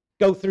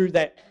go through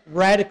that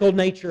radical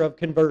nature of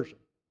conversion,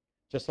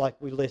 just like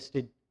we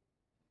listed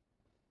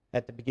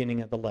at the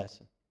beginning of the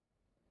lesson.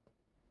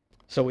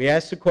 So we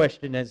ask the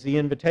question, as the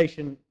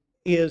invitation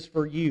is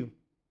for you,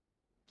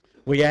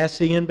 we ask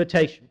the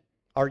invitation,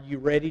 are you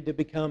ready to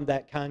become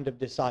that kind of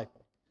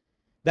disciple?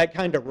 That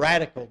kind of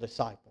radical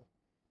disciple?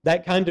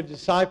 That kind of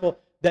disciple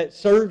that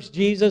serves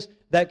Jesus?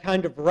 That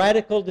kind of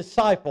radical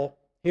disciple,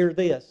 hear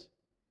this,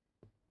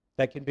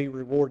 that can be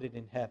rewarded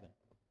in heaven?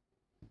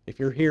 If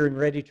you're here and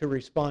ready to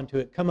respond to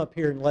it, come up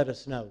here and let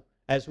us know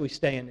as we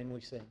stand and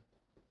we sing.